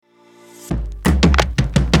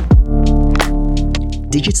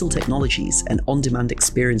Digital technologies and on-demand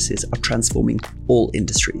experiences are transforming all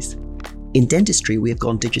industries. In dentistry, we have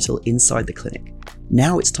gone digital inside the clinic.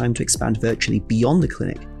 Now it's time to expand virtually beyond the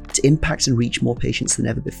clinic to impact and reach more patients than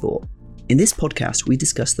ever before. In this podcast, we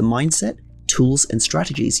discuss the mindset, tools, and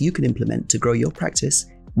strategies you can implement to grow your practice,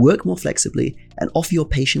 work more flexibly, and offer your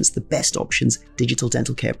patients the best options digital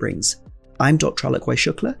dental care brings. I'm Dr. Alok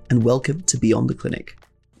Shukla, and welcome to Beyond the Clinic.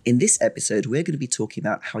 In this episode, we're going to be talking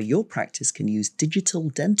about how your practice can use digital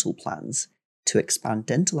dental plans to expand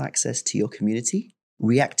dental access to your community,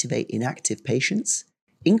 reactivate inactive patients,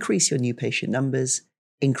 increase your new patient numbers,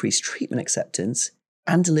 increase treatment acceptance,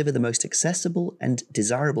 and deliver the most accessible and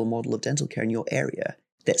desirable model of dental care in your area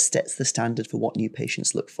that sets the standard for what new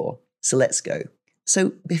patients look for. So let's go.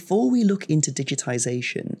 So before we look into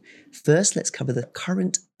digitization, first let's cover the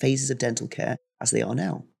current phases of dental care as they are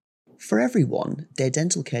now. For everyone, their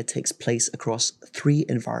dental care takes place across three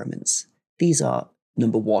environments. These are,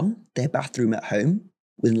 number one, their bathroom at home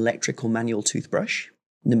with an electric or manual toothbrush.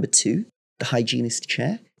 Number two, the hygienist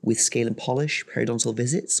chair with scale and polish, periodontal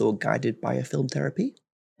visits, or guided biofilm therapy.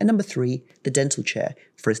 And number three, the dental chair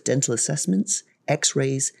for dental assessments,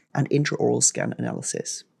 x-rays, and intraoral scan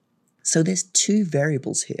analysis. So there's two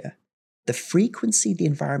variables here. The frequency the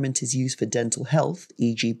environment is used for dental health,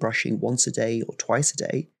 e.g. brushing once a day or twice a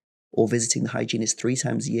day, or visiting the hygienist 3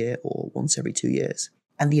 times a year or once every 2 years.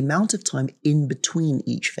 And the amount of time in between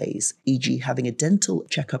each phase, e.g. having a dental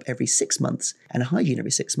checkup every 6 months and a hygiene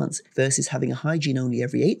every 6 months versus having a hygiene only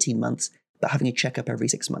every 18 months, but having a checkup every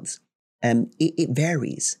 6 months. It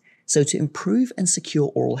varies. So to improve and secure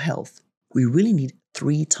oral health, we really need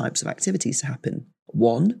 3 types of activities to happen.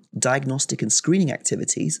 1, diagnostic and screening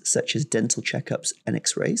activities such as dental checkups and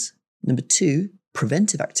x-rays. Number 2,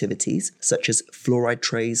 preventive activities such as fluoride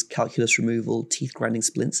trays, calculus removal, teeth grinding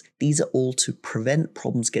splints. These are all to prevent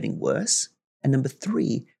problems getting worse. And number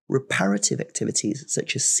 3, reparative activities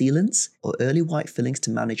such as sealants or early white fillings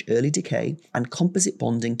to manage early decay and composite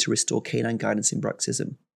bonding to restore canine guidance in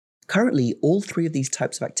bruxism. Currently, all 3 of these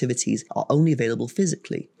types of activities are only available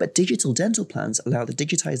physically, but digital dental plans allow the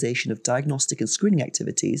digitization of diagnostic and screening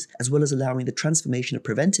activities, as well as allowing the transformation of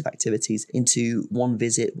preventive activities into one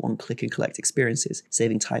visit, one click and collect experiences,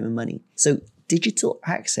 saving time and money. So digital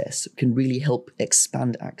access can really help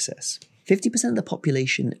expand access. 50% of the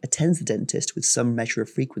population attends the dentist with some measure of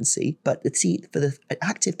frequency, but for the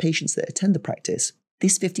active patients that attend the practice,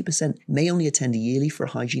 this 50% may only attend yearly for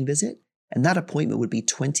a hygiene visit, and that appointment would be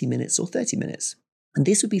 20 minutes or 30 minutes. And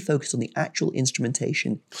this would be focused on the actual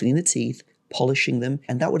instrumentation, cleaning the teeth, polishing them,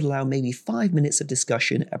 and that would allow maybe 5 minutes of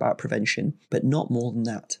discussion about prevention, but not more than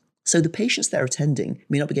that. So the patients that are attending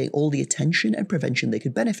may not be getting all the attention and prevention they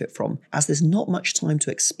could benefit from, as there's not much time to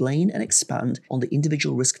explain and expand on the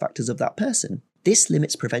individual risk factors of that person. This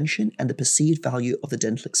limits prevention and the perceived value of the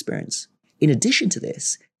dental experience. In addition to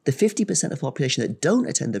this, the 50% of the population that don't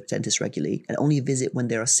attend the dentist regularly and only visit when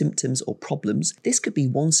there are symptoms or problems, this could be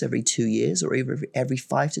once every 2 years or every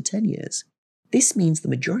 5 to 10 years. This means the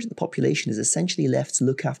majority of the population is essentially left to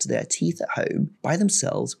look after their teeth at home by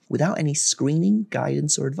themselves without any screening,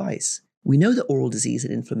 guidance, or advice. We know that oral disease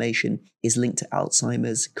and inflammation is linked to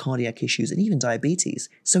Alzheimer's, cardiac issues, and even diabetes,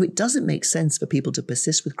 so it doesn't make sense for people to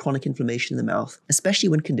persist with chronic inflammation in the mouth, especially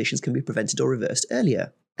when conditions can be prevented or reversed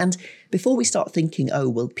earlier. And before we start thinking,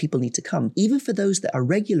 people need to come, even for those that are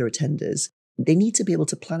regular attenders, they need to be able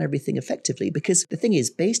to plan everything effectively, because the thing is,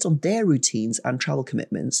 based on their routines and travel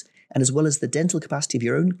commitments, and as well as the dental capacity of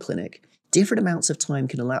your own clinic, different amounts of time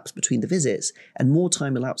can elapse between the visits, and more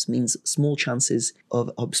time elapsed means small chances of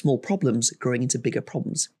small problems growing into bigger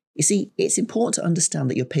problems. You see, it's important to understand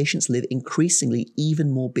that your patients live increasingly even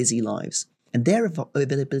more busy lives, and their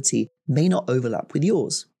availability may not overlap with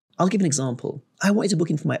yours. I'll give an example. I wanted to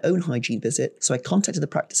book in for my own hygiene visit, so I contacted the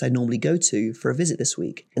practice I normally go to for a visit this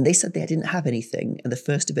week, and they said they didn't have anything, and the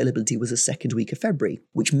first availability was the second week of February,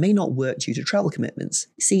 which may not work due to travel commitments.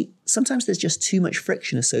 You see, sometimes there's just too much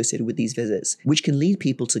friction associated with these visits, which can lead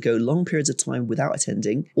people to go long periods of time without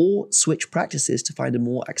attending, or switch practices to find a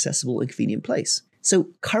more accessible and convenient place. So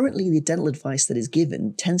currently the dental advice that is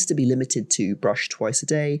given tends to be limited to brush twice a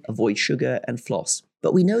day, avoid sugar, and floss.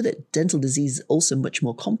 But we know that dental disease is also much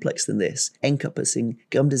more complex than this, encompassing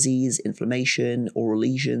gum disease, inflammation, oral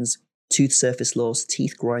lesions, tooth surface loss,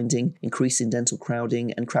 teeth grinding, increasing dental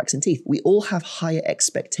crowding, and cracks in teeth. We all have higher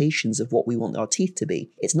expectations of what we want our teeth to be.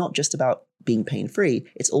 It's not just about being pain-free,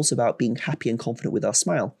 it's also about being happy and confident with our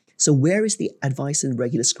smile. So where is the advice and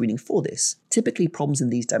regular screening for this? Typically, problems in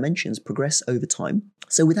these dimensions progress over time.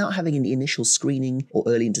 So without having any initial screening or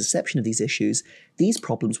early interception of these issues, these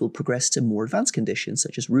problems will progress to more advanced conditions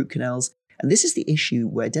such as root canals And this is the issue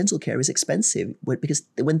where dental care is expensive, because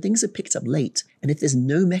when things are picked up late, and if there's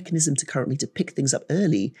no mechanism to pick things up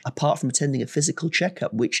early, apart from attending a physical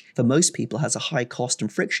checkup, which for most people has a high cost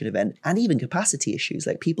and friction event, and even capacity issues,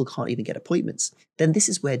 like people can't even get appointments, then this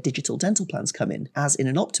is where digital dental plans come in. As in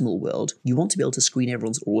an optimal world, you want to be able to screen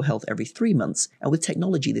everyone's oral health every 3 months, and with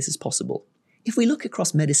technology this is possible. If we look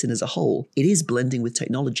across medicine as a whole, it is blending with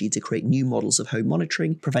technology to create new models of home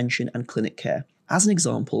monitoring, prevention, and clinic care. As an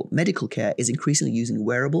example, medical care is increasingly using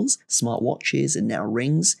wearables, smartwatches, and now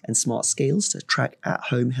rings and smart scales to track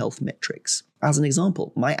at-home health metrics. As an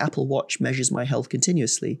example, my Apple Watch measures my health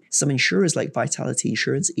continuously. Some insurers like Vitality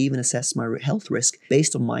Insurance even assess my health risk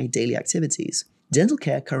based on my daily activities. Dental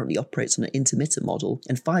care currently operates on an intermittent model,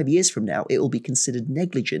 and 5 years from now, it will be considered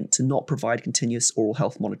negligent to not provide continuous oral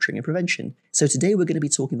health monitoring and prevention. So today we're going to be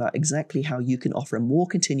talking about exactly how you can offer a more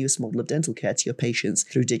continuous model of dental care to your patients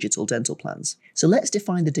through digital dental plans. So let's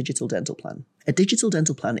define the digital dental plan. A digital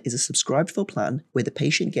dental plan is a subscribed for plan where the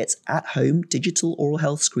patient gets at-home digital oral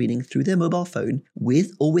health screening through their mobile phone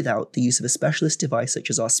with or without the use of a specialist device such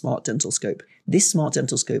as our smart dental scope. This smart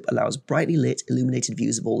dental scope allows brightly lit, illuminated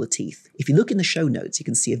views of all the teeth. If you look in the show notes, you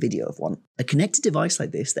can see a video of one. A connected device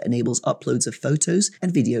like this that enables uploads of photos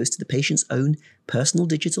and videos to the patient's own personal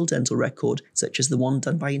digital dental record, such as the one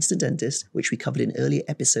done by Instant Dentist, which we covered in earlier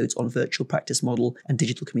episodes on virtual practice model and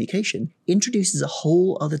digital communication, introduces a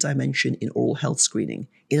whole other dimension in oral health screening.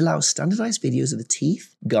 It allows standardized videos of the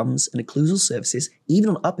teeth, gums, and occlusal surfaces, even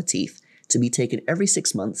on upper teeth, to be taken every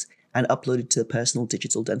 6 months and uploaded to a personal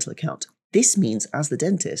digital dental account. This means, as the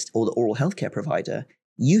dentist or the oral healthcare provider,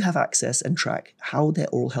 you have access and track how their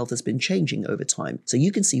oral health has been changing over time. So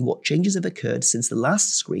you can see what changes have occurred since the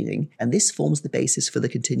last screening, and this forms the basis for the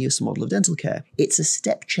continuous model of dental care. It's a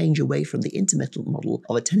step change away from the intermittent model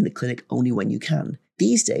of attending the clinic only when you can.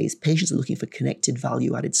 These days, patients are looking for connected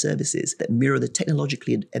value-added services that mirror the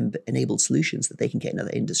technologically enabled solutions that they can get in other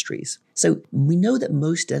industries. So we know that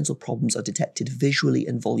most dental problems are detected visually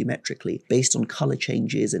and volumetrically based on color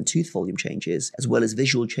changes and tooth volume changes, as well as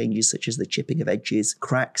visual changes such as the chipping of edges,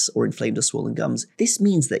 cracks, or inflamed or swollen gums. This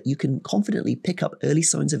means that you can confidently pick up early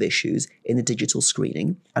signs of issues in the digital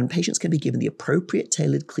screening, and patients can be given the appropriate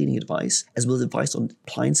tailored cleaning advice, as well as advice on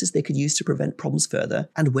appliances they could use to prevent problems further,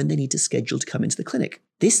 and when they need to schedule to come into the clinic.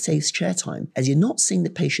 This saves chair time, as you're not seeing the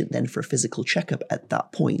patient then for a physical checkup at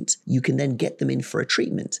that point. You can then get them in for a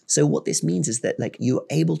treatment. So what this means is that you're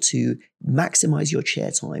able to maximize your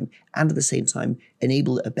chair time and at the same time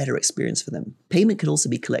enable a better experience for them. Payment could also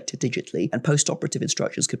be collected digitally, and post-operative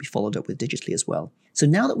instructions could be followed up with digitally as well. So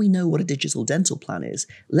now that we know what a digital dental plan is,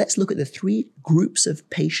 let's look at the 3 groups of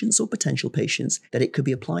patients or potential patients that it could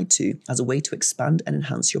be applied to as a way to expand and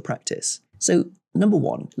enhance your practice. So number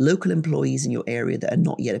 1, local employees in your area that are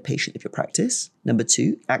not yet a patient of your practice. Number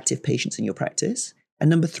 2, active patients in your practice. And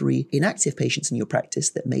number 3, inactive patients in your practice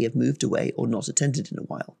that may have moved away or not attended in a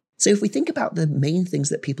while. So if we think about the main things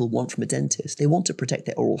that people want from a dentist, they want to protect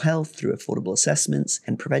their oral health through affordable assessments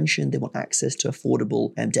and prevention. They want access to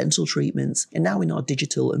affordable dental treatments. And now in our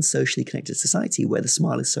digital and socially connected society where the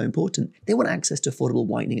smile is so important, they want access to affordable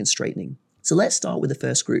whitening and straightening. So let's start with the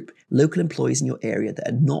first group, local employees in your area that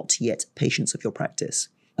are not yet patients of your practice.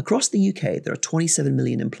 Across the UK, there are 27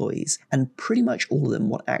 million employees, and pretty much all of them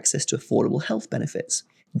want access to affordable health benefits.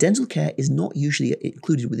 Dental care is not usually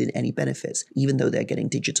included within any benefits, even though they're getting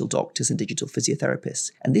digital doctors and digital physiotherapists.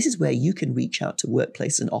 And this is where you can reach out to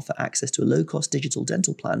workplaces and offer access to a low-cost digital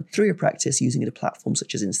dental plan through your practice using a platform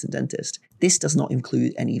such as Instant Dentist. This does not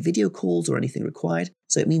include any video calls or anything required,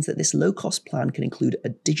 so it means that this low-cost plan can include a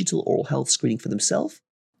digital oral health screening for themselves,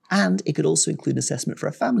 and it could also include an assessment for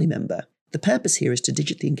a family member. The purpose here is to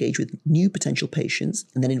digitally engage with new potential patients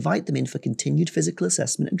and then invite them in for continued physical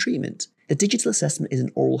assessment and treatment. The digital assessment is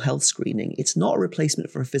an oral health screening. It's not a replacement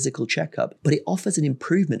for a physical checkup, but it offers an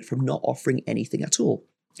improvement from not offering anything at all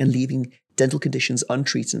and leaving dental conditions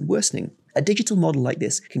untreated and worsening. A digital model like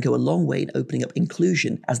this can go a long way in opening up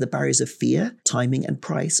inclusion, as the barriers of fear, timing, and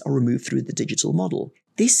price are removed through the digital model.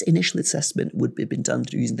 This initial assessment would have been done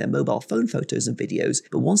through using their mobile phone photos and videos,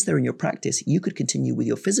 but once they're in your practice, you could continue with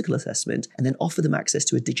your physical assessment and then offer them access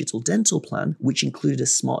to a digital dental plan, which included a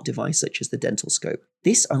smart device such as the dental scope.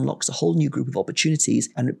 This unlocks a whole new group of opportunities,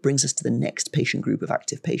 and it brings us to the next patient group of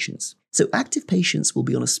active patients. So active patients will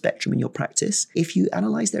be on a spectrum in your practice. If you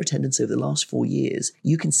analyze their attendance over the last 4 years,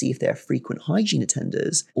 you can see if they're frequent hygiene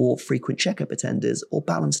attenders or frequent checkup attenders or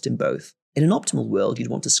balanced in both. In an optimal world, you'd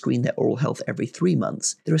want to screen their oral health every 3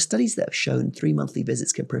 months. There are studies that have shown 3 monthly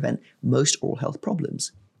visits can prevent most oral health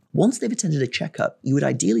problems. Once they've attended a checkup, you would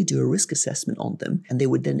ideally do a risk assessment on them, and they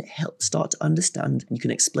would then help start to understand, and you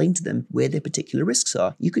can explain to them where their particular risks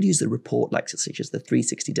are. You could use the report, such as the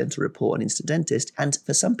 360 Dental Report on Instant Dentist, and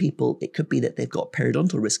for some people, it could be that they've got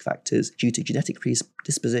periodontal risk factors due to genetic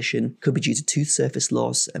predisposition, could be due to tooth surface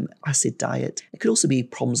loss, acid diet. It could also be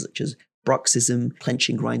problems such as bruxism,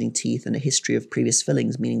 clenching, grinding teeth, and a history of previous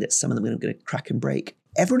fillings, meaning that some of them are going to crack and break.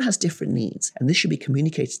 Everyone has different needs, and this should be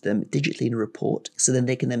communicated to them digitally in a report, so then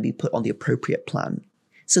they can then be put on the appropriate plan.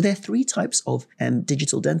 So there are three types of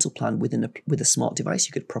digital dental plan with a smart device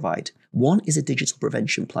you could provide. One is a digital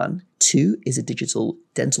prevention plan, two is a digital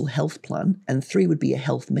dental health plan, and three would be a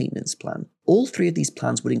health maintenance plan. All three of these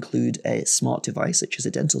plans would include a smart device such as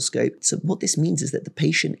a dental scope. So what this means is that the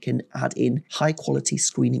patient can add in high quality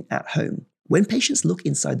screening at home. When patients look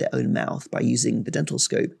inside their own mouth by using the dental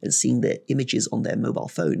scope and seeing their images on their mobile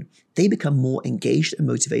phone, they become more engaged and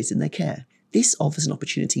motivated in their care. This offers an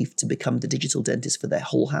opportunity to become the digital dentist for their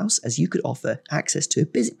whole house, as you could offer access to a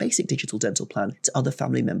basic digital dental plan to other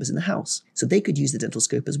family members in the house. So they could use the dental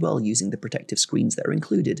scope as well, using the protective screens that are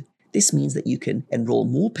included. This means that you can enroll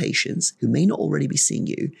more patients who may not already be seeing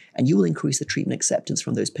you, and you will increase the treatment acceptance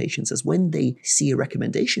from those patients, as when they see a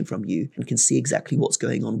recommendation from you and can see exactly what's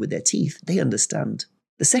going on with their teeth, they understand.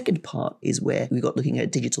 The second part is where we got looking at a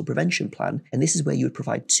digital prevention plan, and this is where you would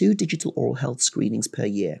provide 2 digital oral health screenings per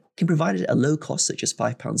year. It can provide it at a low cost, such as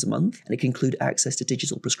 £5 a month, and it can include access to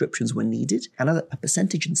digital prescriptions when needed, and a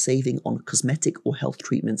percentage in saving on cosmetic or health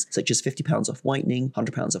treatments, such as £50 off whitening,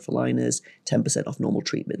 £100 off aligners, 10% off normal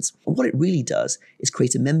treatments. And what it really does is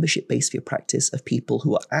create a membership base for your practice of people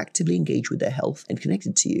who are actively engaged with their health and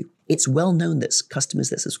connected to you. It's well known that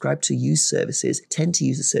customers that subscribe to use services tend to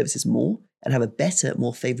use the services more and have a better,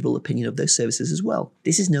 more favorable opinion of those services as well.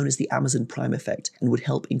 This is known as the Amazon Prime effect and would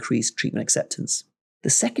help increase treatment acceptance. The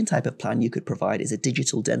second type of plan you could provide is a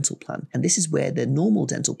digital dental plan, and this is where the normal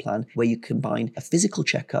dental plan, where you combine a physical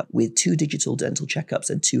checkup with 2 digital dental checkups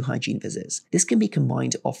and 2 hygiene visits. This can be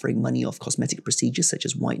combined offering money off cosmetic procedures such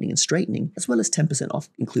as whitening and straightening, as well as 10% off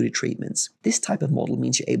included treatments. This type of model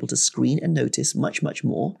means you're able to screen and notice much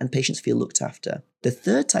more, and patients feel looked after. The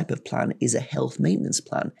third type of plan is a health maintenance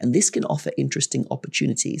plan, and this can offer interesting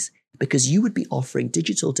opportunities because you would be offering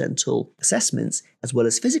digital dental assessments as well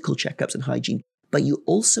as physical checkups and hygiene, but you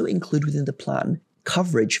also include within the plan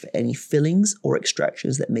coverage for any fillings or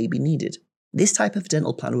extractions that may be needed. This type of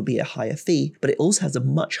dental plan would be a higher fee, but it also has a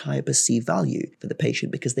much higher perceived value for the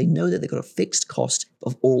patient because they know that they've got a fixed cost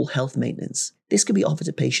of oral health maintenance. This can be offered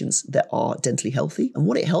to patients that are dentally healthy, and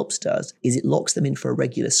what it does is it locks them in for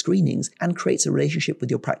regular screenings and creates a relationship with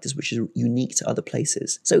your practice which is unique to other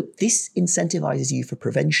places. So this incentivizes you for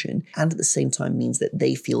prevention and at the same time means that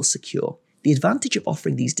they feel secure. The advantage of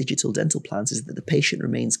offering these digital dental plans is that the patient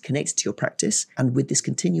remains connected to your practice, and with this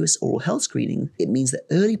continuous oral health screening, it means that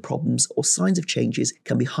early problems or signs of changes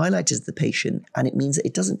can be highlighted to the patient, and it means that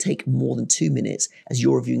it doesn't take more than 2 minutes as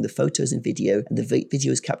you're reviewing the photos and video, and the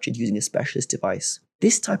video is captured using a specialist device.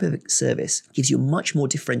 This type of service gives you a much more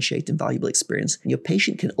differentiated and valuable experience, and your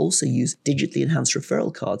patient can also use digitally enhanced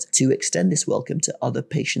referral cards to extend this welcome to other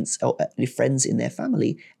patients or friends in their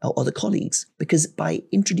family or other colleagues. Because by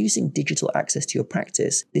introducing digital access to your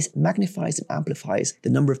practice, this magnifies and amplifies the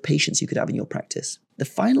number of patients you could have in your practice. The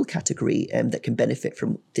final category that can benefit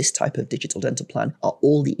from this type of digital dental plan are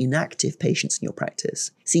all the inactive patients in your practice.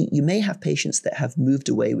 See, you may have patients that have moved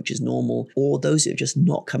away, which is normal, or those who have just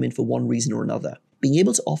not come in for one reason or another. Being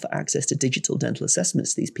able to offer access to digital dental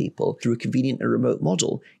assessments to these people through a convenient and remote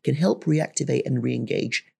model can help reactivate and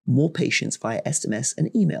re-engage more patients via SMS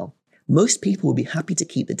and email. Most people will be happy to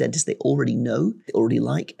keep the dentist they already know, they already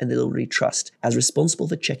like, and they already trust as responsible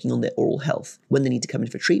for checking on their oral health. When they need to come in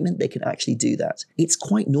for treatment, they can actually do that. It's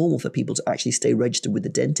quite normal for people to actually stay registered with the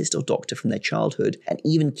dentist or doctor from their childhood and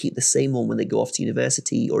even keep the same one when they go off to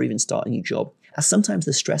university or even start a new job, as sometimes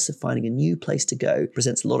the stress of finding a new place to go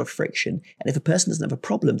presents a lot of friction, and if a person doesn't have a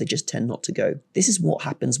problem, they just tend not to go. This is what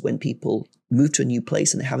happens when people move to a new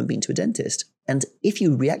place and they haven't been to a dentist. And if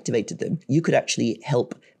you reactivated them, you could actually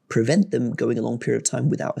help prevent them going a long period of time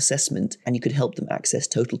without assessment, and you could help them access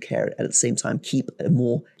total care and at the same time keep a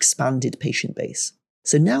more expanded patient base.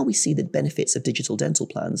 So now we see the benefits of digital dental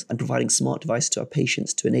plans and providing smart devices to our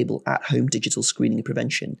patients to enable at-home digital screening and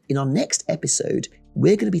prevention. In our next episode,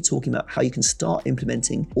 we're going to be talking about how you can start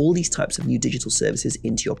implementing all these types of new digital services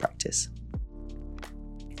into your practice.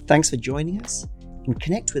 Thanks for joining us, and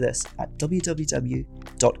connect with us at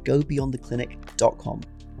www.gobeyondtheclinic.com.